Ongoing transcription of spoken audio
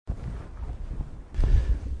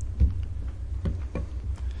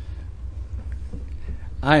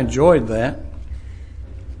I enjoyed that.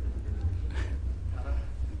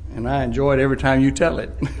 And I enjoy it every time you tell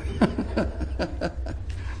it.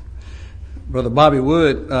 Brother Brother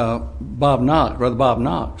Bob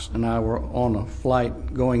Knox and I were on a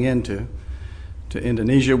flight going into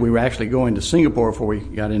Indonesia. We were actually going to Singapore before we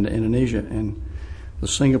got into Indonesia. And the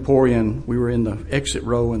Singaporean, we were in the exit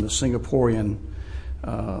row, and the Singaporean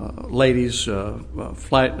ladies,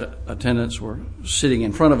 flight attendants, were sitting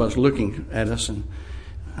in front of us looking at us. And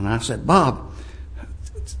I said, Bob,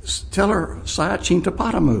 tell her Saya Cinta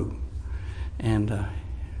Padamu. And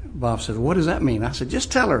Bob said, what does that mean? I said,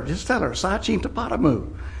 just tell her Saya Cinta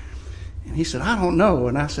Padamu. And he said, I don't know.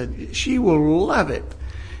 And I said, she will love it.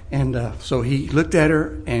 And so he looked at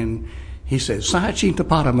her and he said, Saya Cinta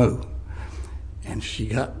Padamu. And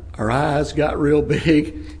her eyes got real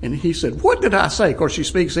big. And he said, what did I say? Of course, she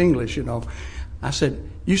speaks English, you know. I said,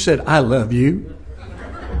 you said, I love you.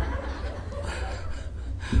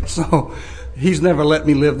 So he's never let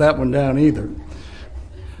me live that one down either.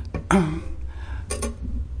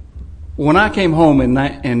 When I came home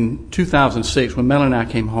in 2006, when Mel and I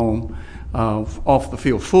came home off the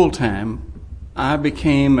field full-time, I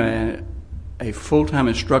became a full-time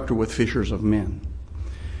instructor with Fishers of Men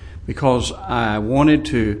because I wanted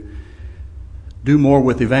to do more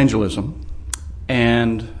with evangelism.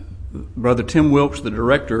 And Brother Tim Wilkes, the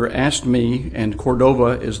director, asked me, and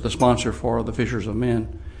Cordova is the sponsor for the Fishers of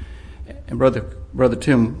Men, and Brother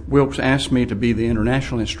Tim Wilkes asked me to be the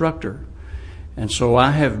international instructor. And so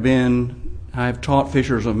I have taught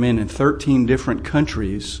Fishers of Men in 13 different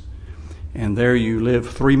countries, and there you live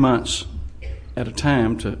 3 months at a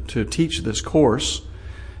time to teach this course.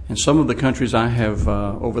 And some of the countries I have,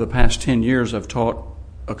 over the past 10 years, I've taught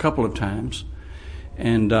a couple of times.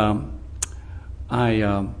 And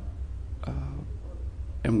I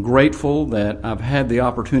am grateful that I've had the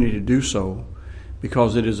opportunity to do so,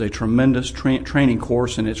 because it is a tremendous training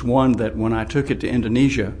course, and it's one that when I took it to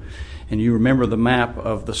Indonesia, and you remember the map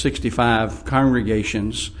of the 65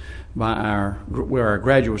 congregations where our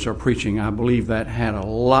graduates are preaching, I believe that had a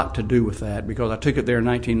lot to do with that, because I took it there in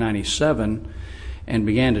 1997 and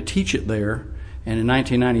began to teach it there. And in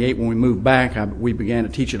 1998, when we moved back, we began to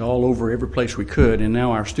teach it all over every place we could, and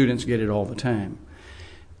now our students get it all the time.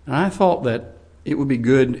 And I thought that it would be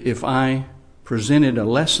good if I presented a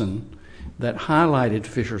lesson that highlighted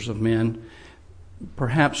Fishers of Men,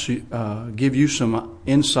 perhaps give you some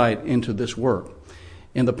insight into this work.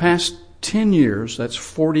 In the past 10 years, that's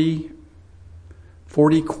 40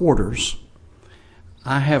 quarters,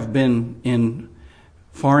 I have been in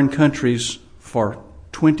foreign countries for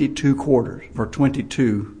 22 quarters.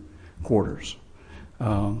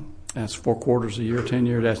 That's 4 quarters a year, 10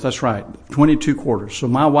 years. That's right, 22 quarters. So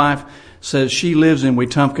my wife says she lives in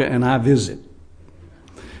Wetumpka and I visit.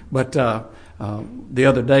 But the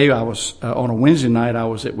other day, I was on a Wednesday night, I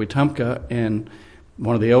was at Wetumpka, and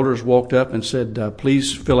one of the elders walked up and said,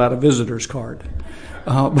 please fill out a visitor's card.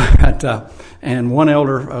 And one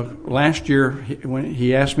elder, last year, when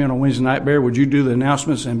he asked me on a Wednesday night, Barry, would you do the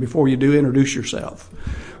announcements, and before you do, introduce yourself.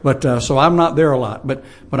 But so I'm not there a lot. But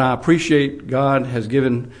I appreciate God has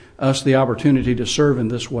given us the opportunity to serve in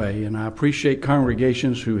this way, and I appreciate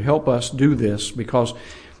congregations who help us do this, because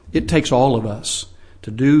it takes all of us to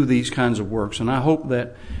do these kinds of works. And I hope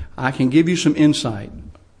that I can give you some insight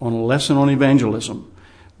on a lesson on evangelism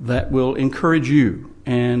that will encourage you,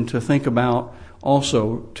 and to think about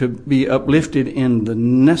also to be uplifted in the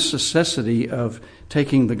necessity of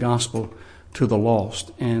taking the gospel to the lost.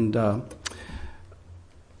 And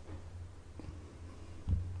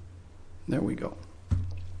there we go.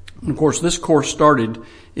 And of course, this course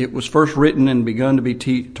it was first written and begun to be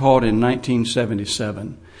taught in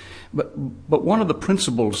 1977. But one of the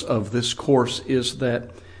principles of this course is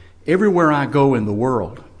that everywhere I go in the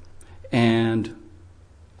world and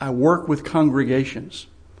I work with congregations,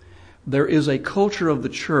 there is a culture of the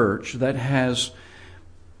church that has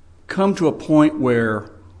come to a point where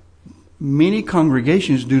many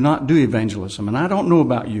congregations do not do evangelism. And I don't know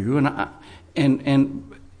about you, and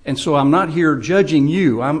so I'm not here judging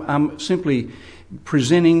you. I'm simply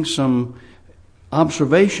presenting some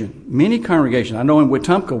observation. Many congregations, I know in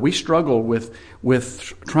Wetumpka, we struggle with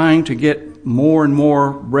trying to get more and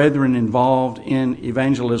more brethren involved in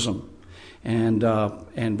evangelism. And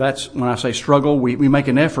that's, when I say struggle, we make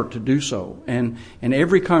an effort to do so. And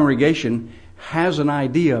every congregation has an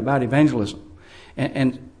idea about evangelism.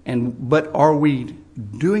 But are we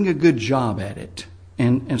doing a good job at it?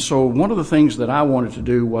 And so one of the things that I wanted to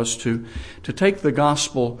do was to take the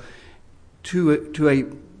gospel to a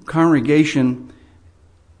congregation,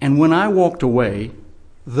 and when I walked away,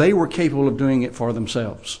 they were capable of doing it for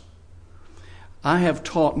themselves. I have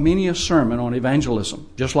taught many a sermon on evangelism,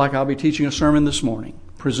 just like I'll be teaching a sermon this morning,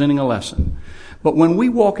 presenting a lesson. But when we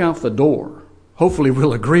walk out the door, hopefully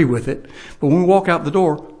we'll agree with it, but when we walk out the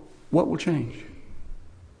door, what will change?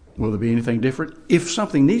 Will there be anything different? If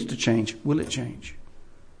something needs to change, will it change?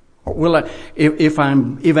 Or will I, if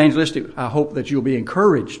I'm evangelistic, I hope that you'll be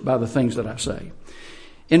encouraged by the things that I say.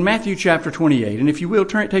 In Matthew chapter 28, and if you will,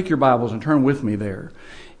 take your Bibles and turn with me there.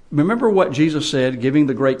 Remember what Jesus said, giving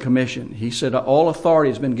the Great Commission. He said, all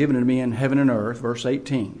authority has been given to me in heaven and earth, verse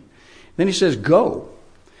 18. Then he says, go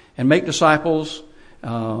and make disciples,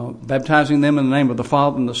 baptizing them in the name of the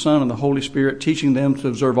Father and the Son and the Holy Spirit, teaching them to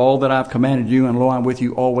observe all that I've commanded you, and lo, I'm with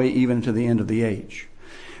you always, even to the end of the age.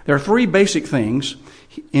 There are three basic things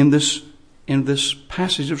in this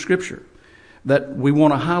passage of Scripture that we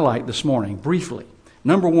want to highlight this morning briefly.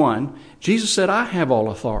 Number one, Jesus said, I have all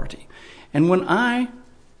authority. And when I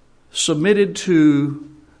submitted to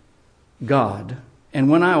God, and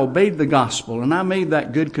when I obeyed the gospel, and I made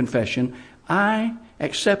that good confession, I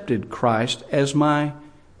accepted Christ as my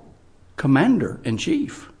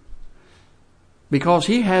commander-in-chief, because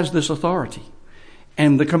he has this authority.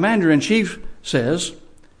 And the commander-in-chief says,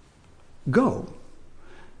 go.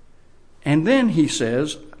 And then he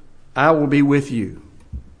says, I will be with you.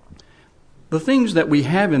 The things that we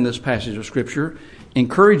have in this passage of Scripture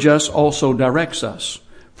encourage us, also directs us.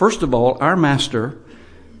 First of all, our master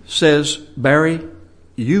says, Barry,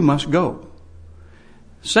 you must go.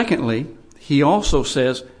 Secondly, he also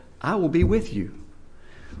says, I will be with you.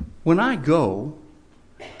 When I go,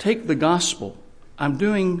 take the gospel, I'm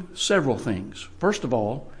doing several things. First of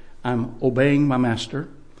all, I'm obeying my master.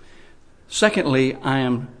 Secondly, I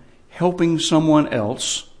am helping someone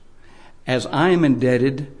else as I am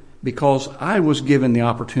indebted because I was given the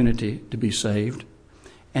opportunity to be saved.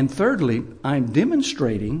 And thirdly, I'm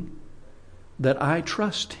demonstrating that I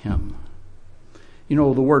trust him. You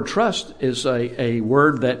know, the word trust is a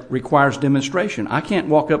word that requires demonstration. I can't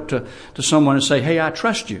walk up to someone and say, hey, I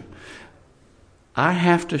trust you. I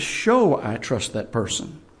have to show I trust that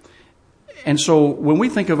person. And so when we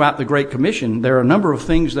think about the Great Commission, there are a number of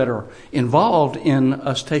things that are involved in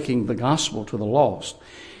us taking the gospel to the lost.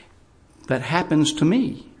 That happens to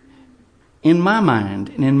me, in my mind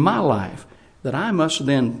and in my life, that I must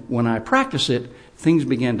then, when I practice it, things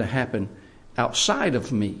begin to happen outside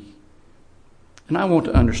of me. And I want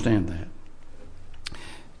to understand that.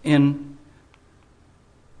 Am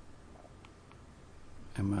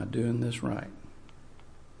I doing this right?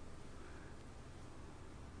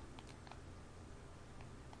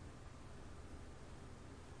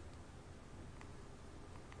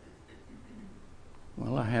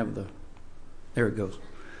 Well, I have there it goes.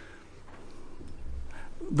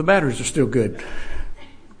 The batteries are still good.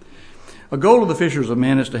 A goal of the Fishers of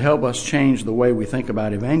Men is to help us change the way we think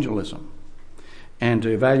about evangelism and to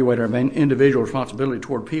evaluate our individual responsibility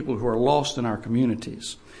toward people who are lost in our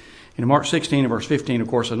communities. In Mark 16 and verse 15, of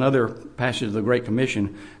course, another passage of the Great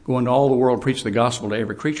Commission, go into all the world, preach the gospel to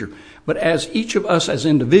every creature. But as each of us as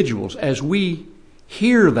individuals, as we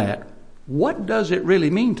hear that, what does it really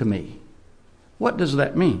mean to me? What does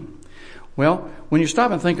that mean? Well, when you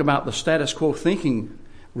stop and think about the status quo thinking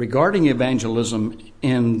regarding evangelism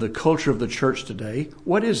in the culture of the church today,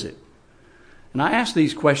 what is it? And I ask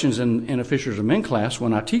these questions in a Fishers of Men class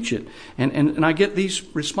when I teach it, and I get these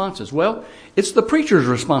responses. Well, it's the preacher's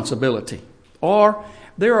responsibility. Or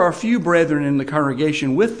there are a few brethren in the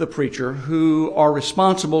congregation with the preacher who are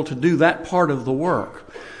responsible to do that part of the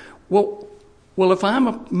work. Well, if I'm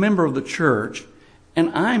a member of the church and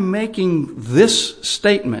I'm making this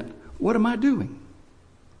statement, what am I doing?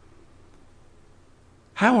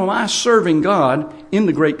 How am I serving God in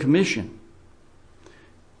the Great Commission?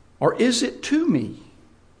 Or is it to me?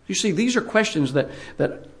 You see, these are questions that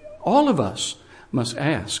all of us must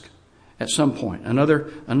ask at some point.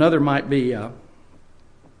 Another might be,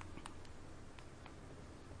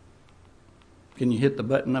 can you hit the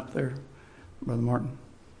button up there, Brother Martin?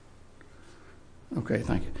 Okay,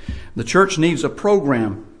 thank you. The church needs a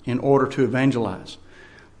program in order to evangelize.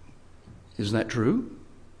 Is that true?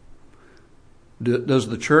 Does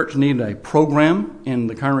the church need a program in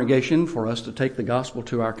the congregation for us to take the gospel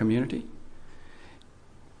to our community?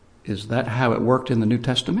 Is that how it worked in the New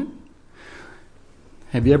Testament?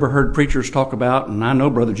 Have you ever heard preachers talk about, and I know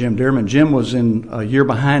Brother Jim Dearman. Jim was in a year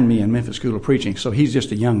behind me in Memphis School of Preaching, so he's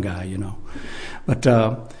just a young guy, you know. But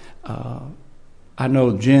I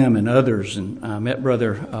know Jim and others, and I met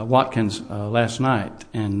Brother Watkins last night,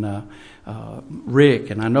 and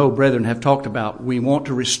Rick, and I know brethren have talked about we want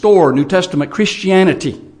to restore New Testament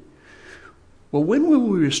Christianity. Well, when will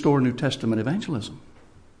we restore New Testament evangelism?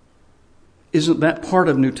 Isn't that part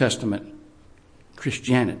of New Testament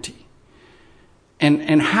Christianity.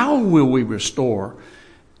 And how will we restore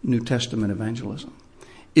New Testament evangelism?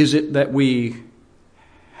 Is it that we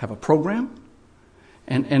have a program?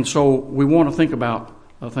 And so we want to think about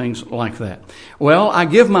things like that. Well, I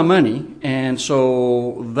give my money, and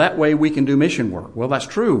so that way we can do mission work. Well, that's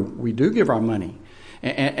true. We do give our money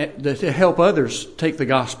and to help others take the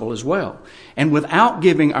gospel as well. And without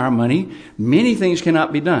giving our money, many things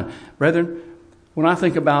cannot be done. Brethren, when I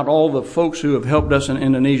think about all the folks who have helped us in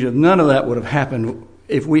Indonesia, none of that would have happened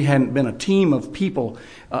if we hadn't been a team of people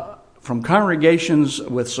from congregations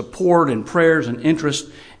with support and prayers and interest.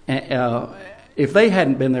 If they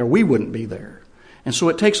hadn't been there, we wouldn't be there. And so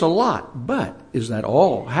it takes a lot. But is that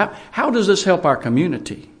all? How does this help our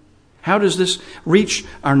community? How does this reach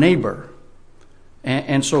our neighbor?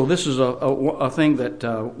 And so this is a thing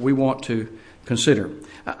that we want to consider.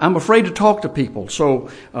 I'm afraid to talk to people,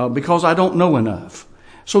 because I don't know enough.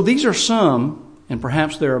 So these are some, and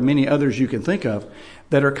perhaps there are many others you can think of,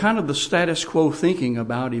 that are kind of the status quo thinking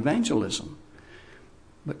about evangelism.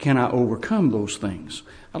 But can I overcome those things?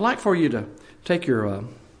 I'd like for you to take your...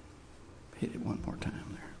 hit it one more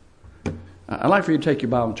time there. I'd like for you to take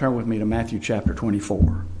your Bible and turn with me to Matthew chapter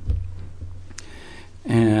 24.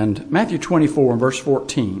 And Matthew 24 and verse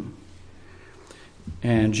 14.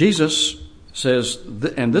 And Jesus says,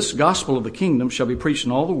 "And this gospel of the kingdom shall be preached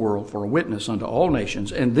in all the world for a witness unto all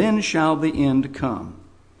nations, and then shall the end come."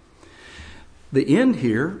 The end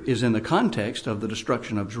here is in the context of the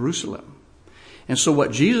destruction of Jerusalem. And so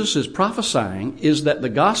what Jesus is prophesying is that the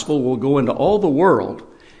gospel will go into all the world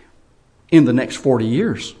in the next 40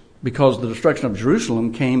 years, because the destruction of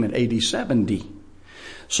Jerusalem came in AD 70.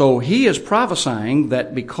 So he is prophesying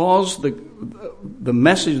that because the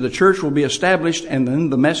message, the church will be established, and then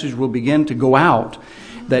the message will begin to go out,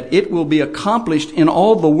 that it will be accomplished in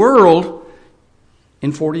all the world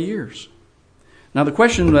in 40 years. Now the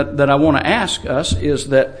question that I want to ask us is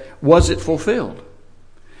that, was it fulfilled?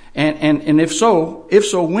 And if so,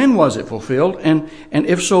 when was it fulfilled? And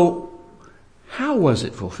if so, how was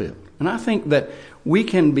it fulfilled? And I think that we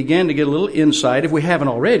can begin to get a little insight, if we haven't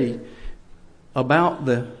already, about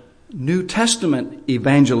the New Testament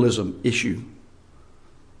evangelism issue.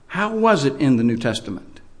 How was it in the New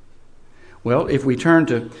Testament? Well, if we turn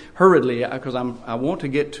to hurriedly, because I want to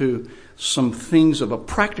get to some things of a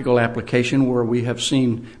practical application where we have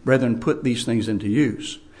seen brethren put these things into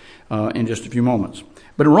use in just a few moments.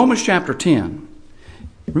 But in Romans chapter 10,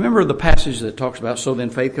 remember the passage that talks about, "So then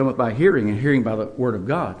faith cometh by hearing, and hearing by the word of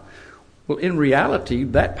God." Well, in reality,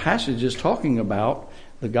 that passage is talking about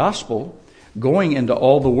the gospel going into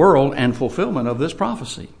all the world and fulfillment of this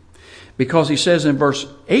prophecy. Because he says in verse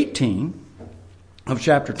 18 of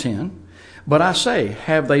chapter 10, "But I say,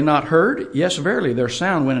 have they not heard? Yes, verily, their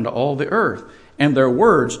sound went into all the earth, and their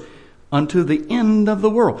words unto the end of the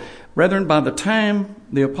world." Brethren, by the time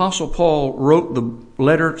the Apostle Paul wrote the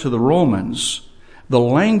letter to the Romans, the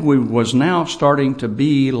language was now starting to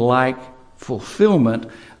be like fulfillment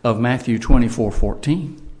of Matthew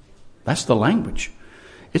 24:14. That's the language.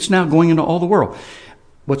 It's now going into all the world.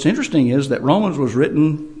 What's interesting is that Romans was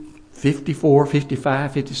written 54,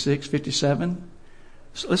 55, 56, 57.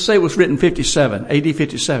 So let's say it was written 57, AD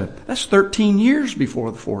 57. That's 13 years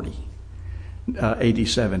before the 40, AD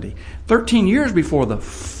 70. 13 years before the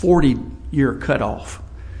 40-year cutoff.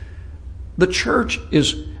 The church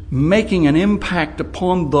is making an impact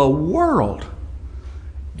upon the world.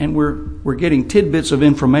 And we're getting tidbits of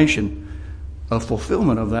information of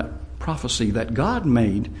fulfillment of that prophecy that God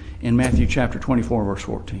made in Matthew chapter 24, verse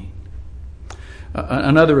 14.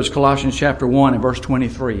 Another is Colossians chapter 1 and verse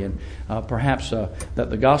 23. And perhaps that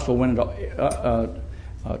the gospel went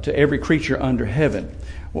to every creature under heaven.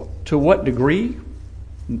 Well, to what degree?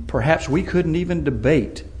 Perhaps we couldn't even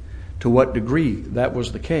debate to what degree that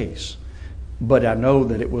was the case. But I know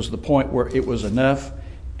that it was the point where it was enough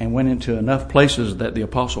and went into enough places that the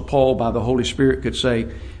Apostle Paul, by the Holy Spirit, could say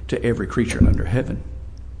to every creature under heaven.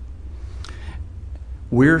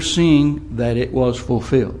 We're seeing that it was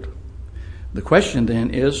fulfilled. The question then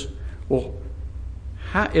is, well,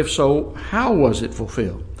 if so, how was it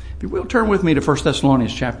fulfilled? If you will, turn with me to 1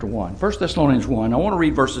 Thessalonians chapter 1. 1 Thessalonians 1, I want to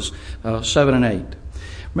read verses 7 and 8.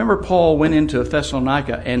 Remember, Paul went into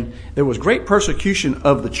Thessalonica and there was great persecution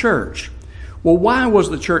of the church. Well, why was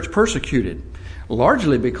the church persecuted?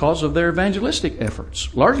 Largely because of their evangelistic efforts.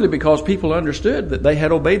 Largely because people understood that they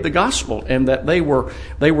had obeyed the gospel and that they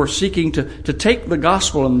were seeking to take the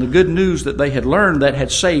gospel and the good news that they had learned that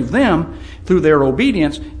had saved them through their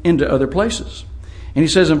obedience into other places. And he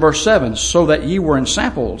says in verse 7, "So that ye were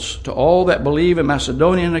ensamples to all that believe in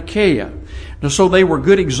Macedonia and Achaia." Now, so they were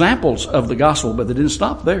good examples of the gospel, but they didn't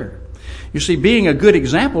stop there. You see, being a good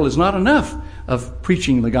example is not enough of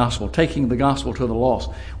preaching the gospel, taking the gospel to the lost.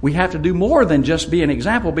 We have to do more than just be an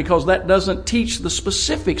example, because that doesn't teach the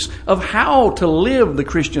specifics of how to live the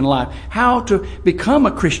Christian life, how to become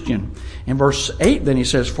a Christian. In verse 8, then he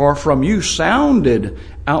says, "For from you sounded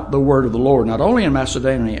out the word of the Lord, not only in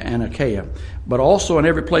Macedonia and Achaia, but also in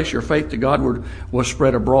every place your faith to God was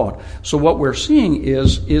spread abroad." So what we're seeing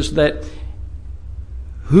is that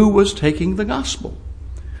who was taking the gospel?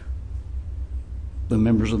 The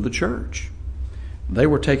members of the church. They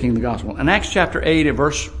were taking the gospel. In Acts chapter 8 and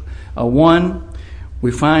verse 1,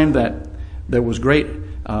 we find that there was great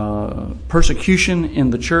persecution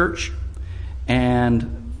in the church,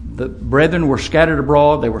 and the brethren were scattered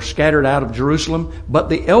abroad. They were scattered out of Jerusalem, but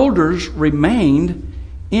the elders remained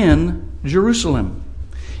in Jerusalem.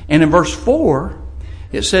 And in verse 4,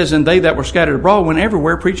 it says, "And they that were scattered abroad went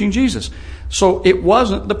everywhere preaching Jesus." So it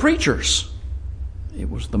wasn't the preachers. It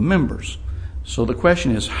was the members. So the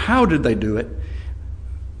question is, how did they do it?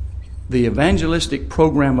 The evangelistic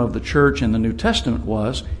program of the church in the New Testament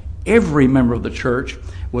was every member of the church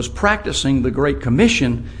was practicing the Great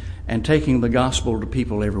Commission and taking the gospel to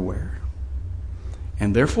people everywhere.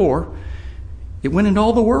 And therefore, it went into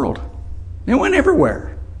all the world. It went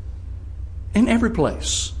everywhere. In every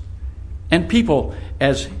place. And people,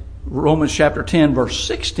 as Romans chapter 10 verse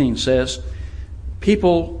 16 says,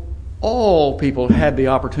 all people had the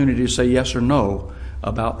opportunity to say yes or no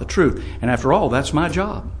about the truth. And after all, that's my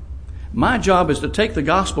job. My job is to take the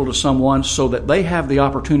gospel to someone so that they have the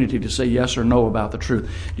opportunity to say yes or no about the truth.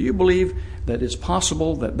 Do you believe that it's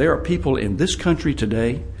possible that there are people in this country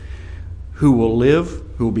today who will live,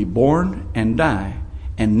 who will be born and die,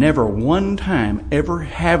 and never one time ever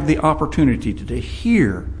have the opportunity to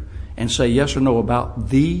hear and say yes or no about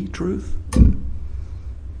the truth?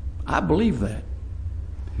 I believe that.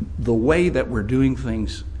 The way that we're doing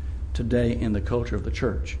things today in the culture of the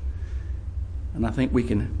church. And I think we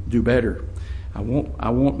can do better. I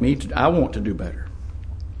want to do better.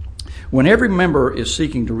 When every member is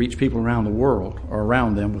seeking to reach people around the world or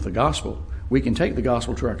around them with the gospel, we can take the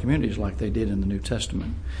gospel to our communities like they did in the New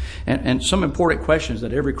Testament. And some important questions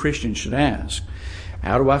that every Christian should ask.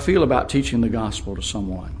 How do I feel about teaching the gospel to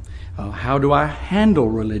someone? How do I handle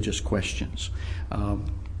religious questions?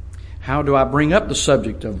 How do I bring up the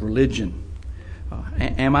subject of religion?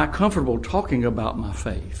 Am I comfortable talking about my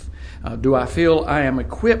faith? Do I feel I am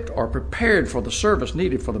equipped or prepared for the service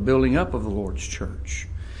needed for the building up of the Lord's church?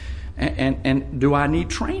 And do I need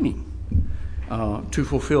training to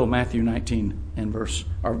fulfill Matthew 28 and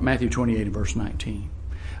verse 19?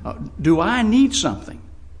 Do I need something?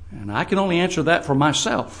 And I can only answer that for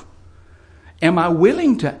myself. Am I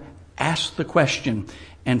willing to ask the question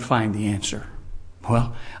and find the answer?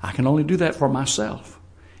 Well, I can only do that for myself.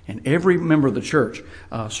 And every member of the church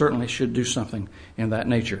certainly should do something in that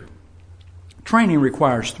nature. Training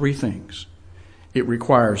requires three things. It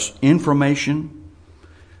requires information,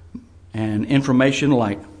 and information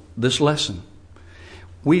like this lesson.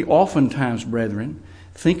 We oftentimes, brethren,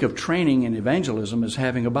 think of training in evangelism as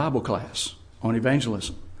having a Bible class on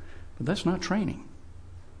evangelism. But that's not training.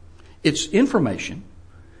 It's information.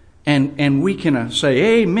 And we can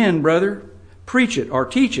say, "Amen, brother. Preach it or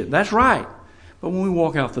teach it." That's right. But when we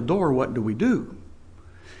walk out the door, what do?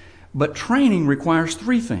 But training requires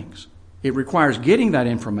three things. It requires getting that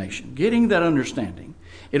information, getting that understanding.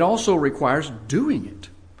 It also requires doing it,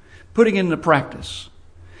 putting it into practice,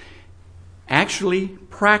 actually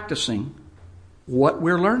practicing what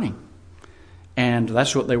we're learning. And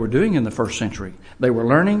that's what they were doing in the first century. They were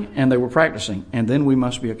learning and they were practicing, and then we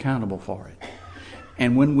must be accountable for it.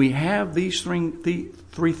 And when we have these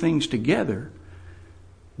three things together,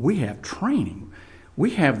 we have training.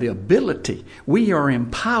 We have the ability. We are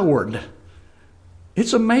empowered.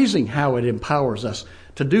 It's amazing how it empowers us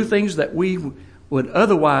to do things that we would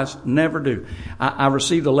otherwise never do. I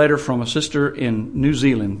received a letter from a sister in New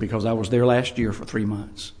Zealand because I was there last year for 3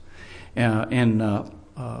 months in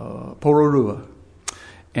Pororua.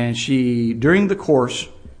 And during the course,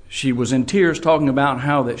 she was in tears talking about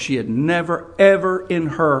how that she had never, ever in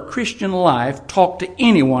her Christian life talked to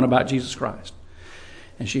anyone about Jesus Christ.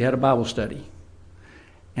 And she had a Bible study.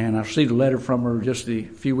 And I received a letter from her just a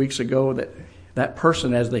few weeks ago that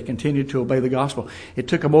person, as they continued to obey the gospel, it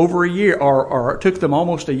took them over a year, or it took them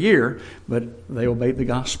almost a year, but they obeyed the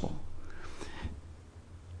gospel.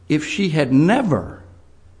 If she had never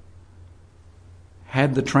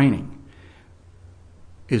had the training,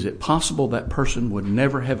 is it possible that person would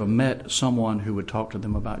never have met someone who would talk to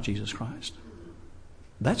them about Jesus Christ?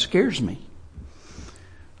 That scares me.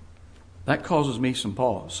 That causes me some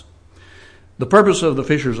pause. The purpose of the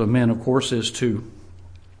Fishers of Men, of course, is to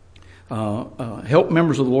help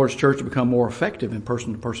members of the Lord's church to become more effective in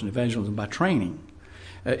person-to-person evangelism by training.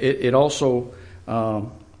 It also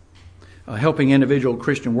helping individual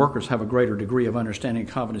Christian workers have a greater degree of understanding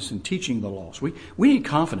and confidence in teaching the lost. We need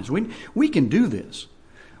confidence. We can do this.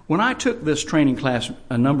 When I took this training class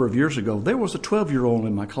a number of years ago, there was a 12-year-old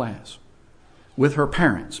in my class with her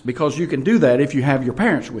parents, because you can do that if you have your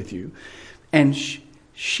parents with you. And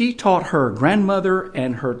she taught her grandmother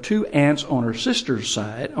and her two aunts on her sister's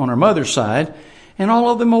side, on her mother's side, and all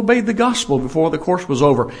of them obeyed the gospel before the course was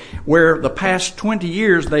over, where the past 20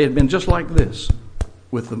 years they had been just like this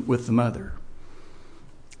with the mother.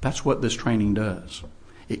 That's what this training does.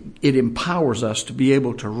 It empowers us to be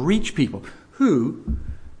able to reach people who,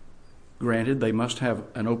 granted, they must have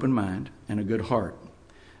an open mind and a good heart.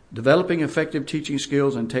 Developing effective teaching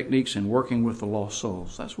skills and techniques and working with the lost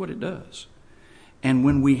souls. That's what it does. And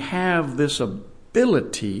when we have this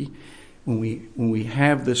ability, when we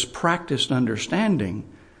have this practiced understanding,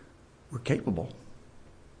 we're capable.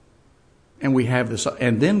 And we have this,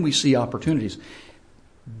 and then we see opportunities.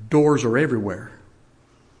 Doors are everywhere.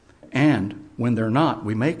 And when they're not,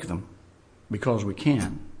 we make them because we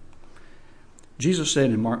can. Jesus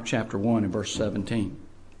said in Mark chapter 1 and verse 17,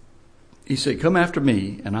 He said, "Come after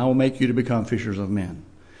me, and I will make you to become fishers of men."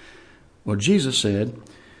 Well, Jesus said,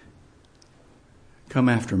 "Come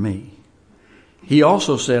after me." He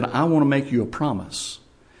also said, "I want to make you a promise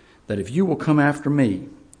that if you will come after me,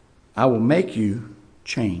 I will make you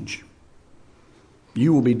change.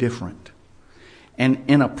 You will be different." And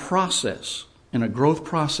in a process, in a growth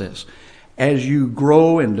process, as you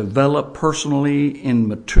grow and develop personally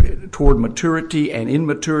toward maturity and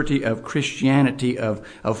immaturity of Christianity,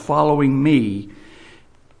 of following me,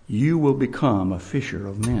 you will become a fisher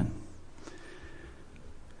of men.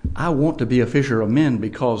 I want to be a fisher of men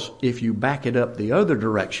because if you back it up the other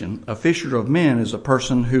direction, a fisher of men is a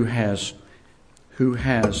person who has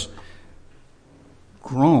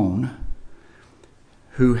grown,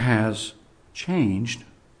 who has changed,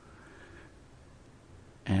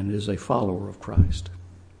 and is a follower of Christ.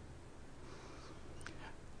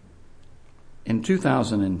 In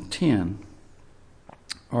 2010,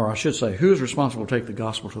 or I should say, who is responsible to take the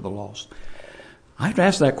gospel to the lost? I have to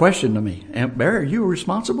ask that question to me. Barry, are you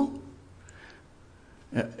responsible?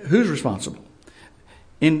 Who's responsible?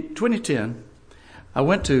 In 2010, I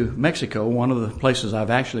went to Mexico, one of the places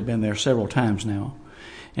I've actually been there several times now.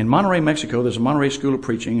 In Monterrey, Mexico, there's a Monterrey School of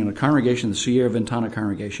Preaching and a congregation, the Sierra Ventana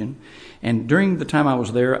congregation. And during the time I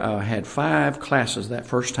was there, I had 5 classes that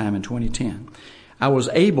first time in 2010. I was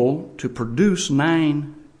able to produce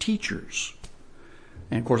 9 teachers.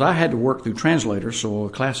 And of course, I had to work through translators, so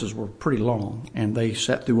the classes were pretty long, and they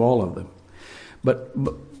sat through all of them.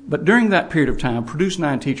 But during that period of time, I produced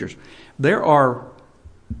 9 teachers. A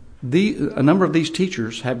number of these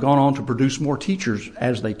teachers have gone on to produce more teachers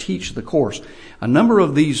as they teach the course. A number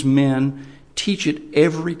of these men teach it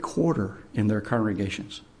every quarter in their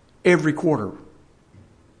congregations. Every quarter.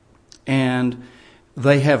 And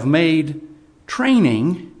they have made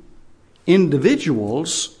training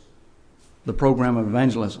individuals the program of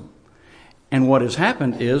evangelism. And what has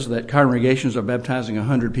happened is that congregations are baptizing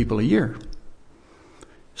 100 people a year.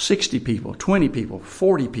 60 people, 20 people,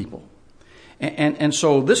 40 people. And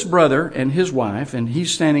so this brother and his wife, and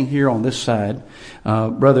he's standing here on this side,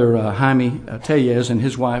 Brother Jaime Tellez and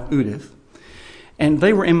his wife Udith, and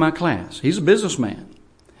they were in my class. He's a businessman.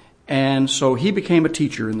 And so he became a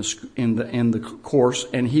teacher in the course,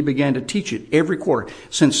 and he began to teach it every quarter.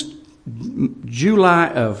 Since July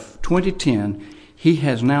of 2010, he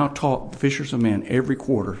has now taught the Fishers of Men every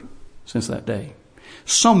quarter since that day.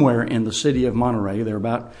 Somewhere in the city of Monterrey,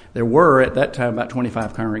 there were at that time about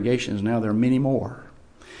 25 congregations. Now there are many more.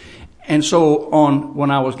 And so when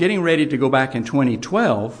I was getting ready to go back in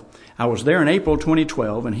 2012, I was there in April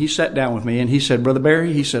 2012, and he sat down with me and he said, "Brother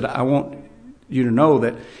Barry," he said, "I want you to know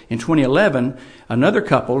that in 2011, another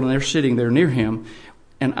couple, and they're sitting there near him,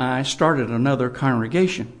 and I started another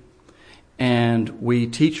congregation. And we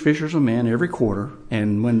teach Fishers of Men every quarter.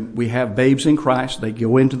 And when we have babes in Christ, they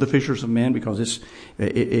go into the Fishers of Men because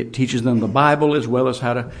it teaches them the Bible as well as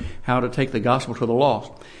how to take the gospel to the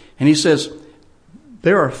lost." And he says,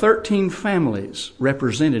 there are 13 families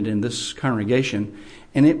represented in this congregation,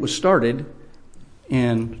 and it was started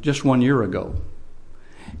in just 1 year ago.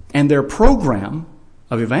 And their program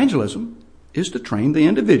of evangelism is to train the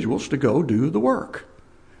individuals to go do the work.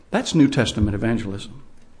 That's New Testament evangelism.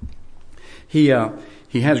 He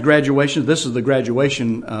has graduations. This is the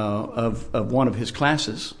graduation of one of his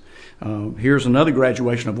classes. Here's another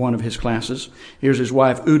graduation of one of his classes. Here's his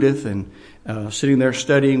wife, Udith, and sitting there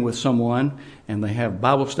studying with someone, and they have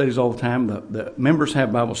Bible studies all the time. The members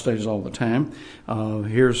have Bible studies all the time.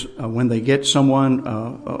 Here's when they get someone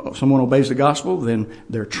obeys the gospel, then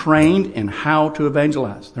they're trained in how to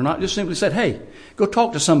evangelize. They're not just simply said, hey, go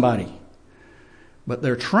talk to somebody. But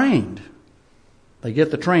they're trained. They get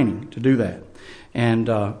the training to do that. And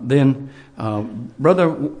then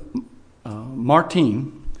Brother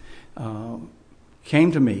Martin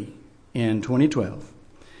came to me in 2012.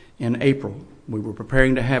 In April, we were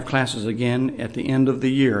preparing to have classes again at the end of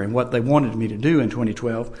the year. And what they wanted me to do in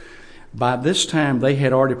 2012, by this time they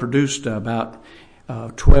had already produced about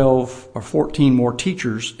 12 or 14 more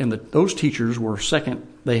teachers. And those teachers were second.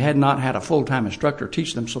 They had not had a full-time instructor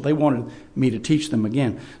teach them, so they wanted me to teach them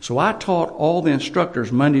again. So I taught all the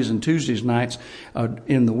instructors Mondays and Tuesdays nights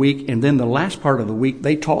in the week. And then the last part of the week,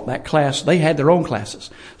 they taught that class. They had their own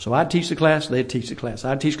classes. So I'd teach the class, they'd teach the class.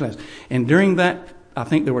 I'd teach class. And during that, I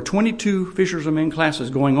think there were 22 Fishers of Men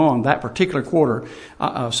classes going on that particular quarter,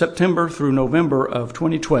 September through November of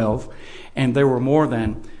 2012. And there were more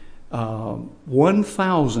than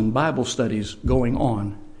 1,000 Bible studies going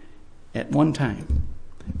on at one time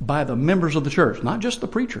by the members of the church, not just the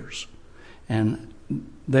preachers. And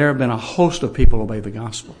there have been a host of people obey the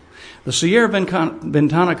gospel. The Sierra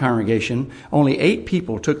Ventana congregation, only 8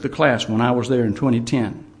 people took the class when I was there in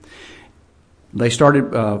 2010. They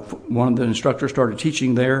started, one of the instructors started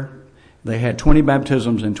teaching there. They had 20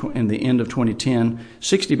 baptisms in the end of 2010,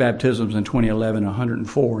 60 baptisms in 2011,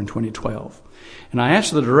 104 in 2012. And I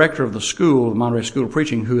asked the director of the school, the Monterey School of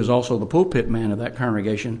Preaching, who is also the pulpit man of that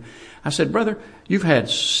congregation, I said, brother, you've had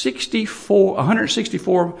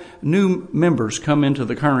 164 new members come into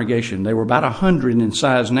the congregation. They were about 100 in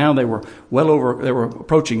size. Now they were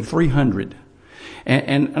approaching 300.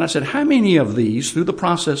 And I said, how many of these, through the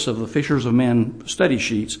process of the Fishers of Men study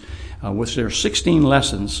sheets, which there are 16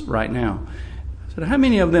 lessons right now, I said, how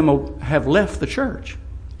many of them have left the church?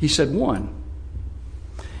 He said, 1.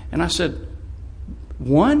 And I said,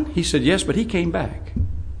 1? He said, yes, but he came back.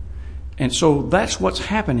 And so that's what's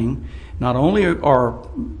happening. Not only are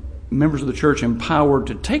members of the church empowered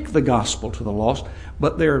to take the gospel to the lost,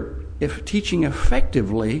 but they're teaching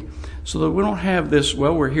effectively so that we don't have this,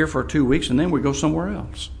 well, we're here for 2 weeks and then we go somewhere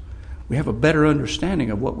else. We have a better understanding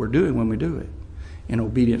of what we're doing when we do it in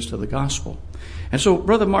obedience to the gospel. And so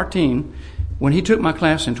Brother Martin, when he took my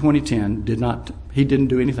class in 2010, he didn't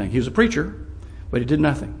do anything. He was a preacher, but he did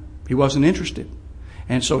nothing. He wasn't interested.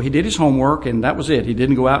 And so he did his homework, and that was it. He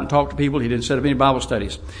didn't go out and talk to people. He didn't set up any Bible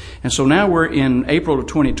studies. And so now we're in April of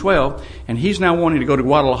 2012, and he's now wanting to go to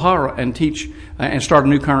Guadalajara and teach and start a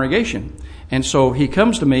new congregation. And so he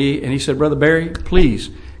comes to me, and he said, Brother Barry, please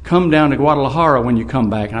come down to Guadalajara when you come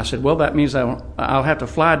back. And I said, well, that means I'll have to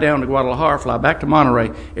fly down to Guadalajara, fly back to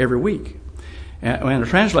Monterey every week. And the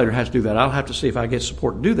translator has to do that. I'll have to see if I get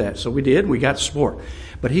support to do that. So we did. We got support.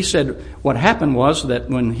 But he said what happened was that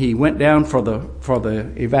when he went down for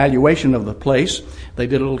the evaluation of the place, they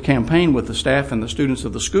did a little campaign with the staff and the students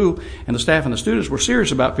of the school, and the staff and the students were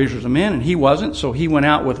serious about Fishers of Men, and he wasn't. So he went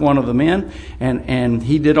out with one of the men, and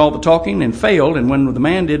he did all the talking and failed. And when the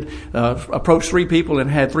man did approach 3 people and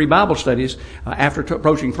had 3 Bible studies, after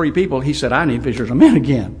approaching 3 people, he said, I need Fishers of Men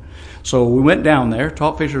again. So we went down there,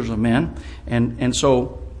 taught Fishers of Men, and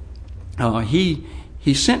so he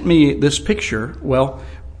sent me this picture. Well,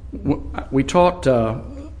 we taught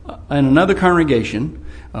in another congregation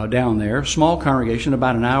down there, small congregation,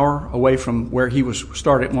 about an hour away from where he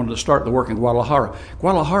wanted to start the work in Guadalajara.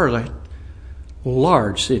 Guadalajara is a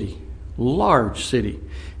large city.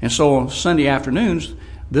 And so on Sunday afternoons,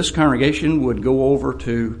 this congregation would go over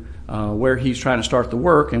to where he's trying to start the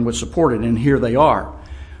work and would support it, and here they are.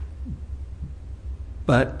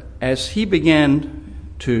 But as he began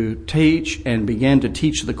to teach and began to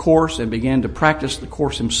teach the course and began to practice the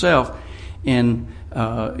course himself, in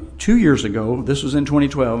 2 years ago, this was in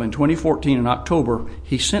 2012, in 2014 in October,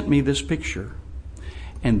 he sent me this picture.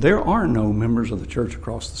 And there are no members of the church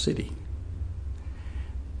across the city.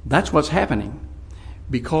 That's what's happening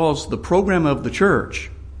because the program of the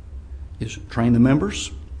church is train the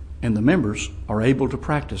members, and the members are able to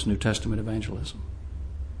practice New Testament evangelism.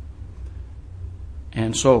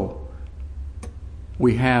 And so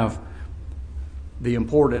we have the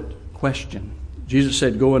important question. Jesus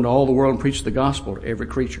said, go into all the world and preach the gospel to every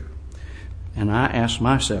creature. And I ask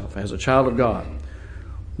myself, as a child of God,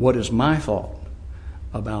 what is my thought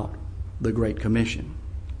about the Great Commission?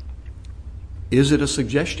 Is it a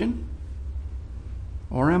suggestion?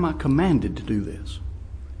 Or am I commanded to do this?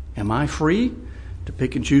 Am I free to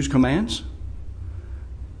pick and choose commands?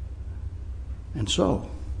 And so,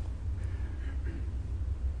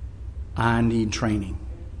 I need training.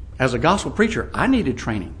 As a gospel preacher, I needed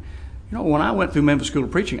training. You know, when I went through Memphis School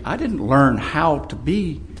of Preaching, I didn't learn how to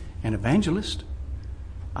be an evangelist.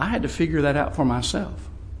 I had to figure that out for myself.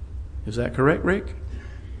 Is that correct, Rick?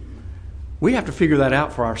 We have to figure that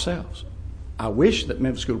out for ourselves. I wish that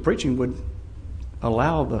Memphis School of Preaching would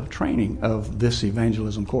allow the training of this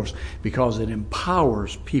evangelism course, because it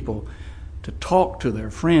empowers people to talk to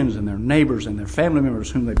their friends and their neighbors and their family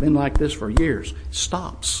members whom they've been like this for years. It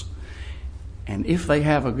stops. And if they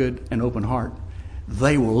have a good and open heart,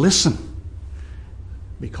 they will listen,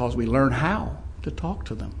 because we learn how to talk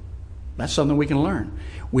to them. That's something we can learn.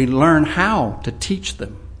 We learn how to teach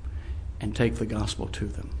them and take the gospel to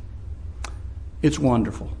them. It's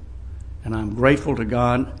wonderful. And I'm grateful to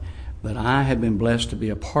God that I have been blessed to be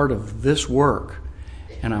a part of this work.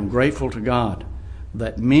 And I'm grateful to God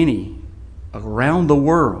that many around the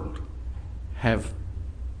world have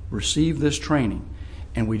received this training.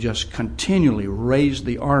 And we just continually raise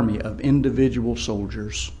the army of individual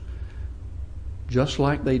soldiers, just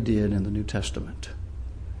like they did in the New Testament.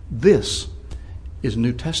 This is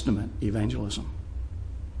New Testament evangelism.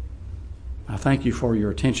 I thank you for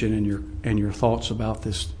your attention and your thoughts about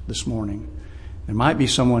this morning. There might be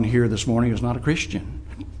someone here this morning who's not a Christian.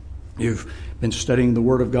 You've been studying the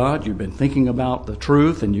Word of God. You've been thinking about the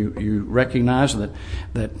truth, and you recognize that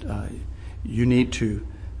you need to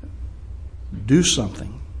do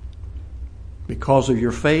something. Because of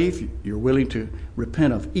your faith, you're willing to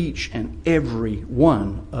repent of each and every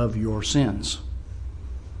one of your sins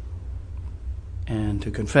and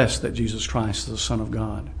to confess that Jesus Christ is the Son of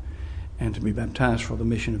God and to be baptized for the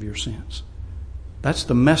remission of your sins. That's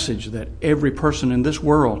the message that every person in this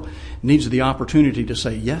world needs the opportunity to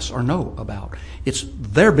say yes or no about. It's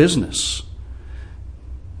their business,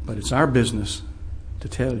 but it's our business to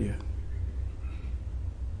tell you.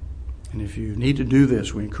 And if you need to do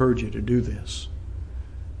this, we encourage you to do this.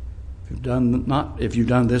 If you've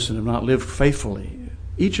done this and have not lived faithfully,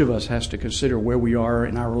 each of us has to consider where we are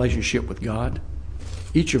in our relationship with God.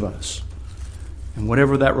 Each of us. And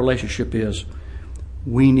whatever that relationship is,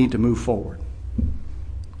 we need to move forward.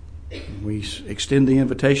 We extend the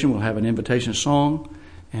invitation. We'll have an invitation song.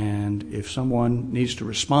 And if someone needs to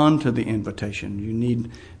respond to the invitation, you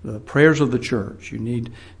need the prayers of the church. You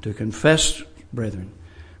need to confess, brethren.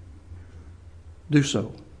 Do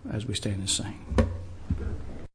so as we stand and sing.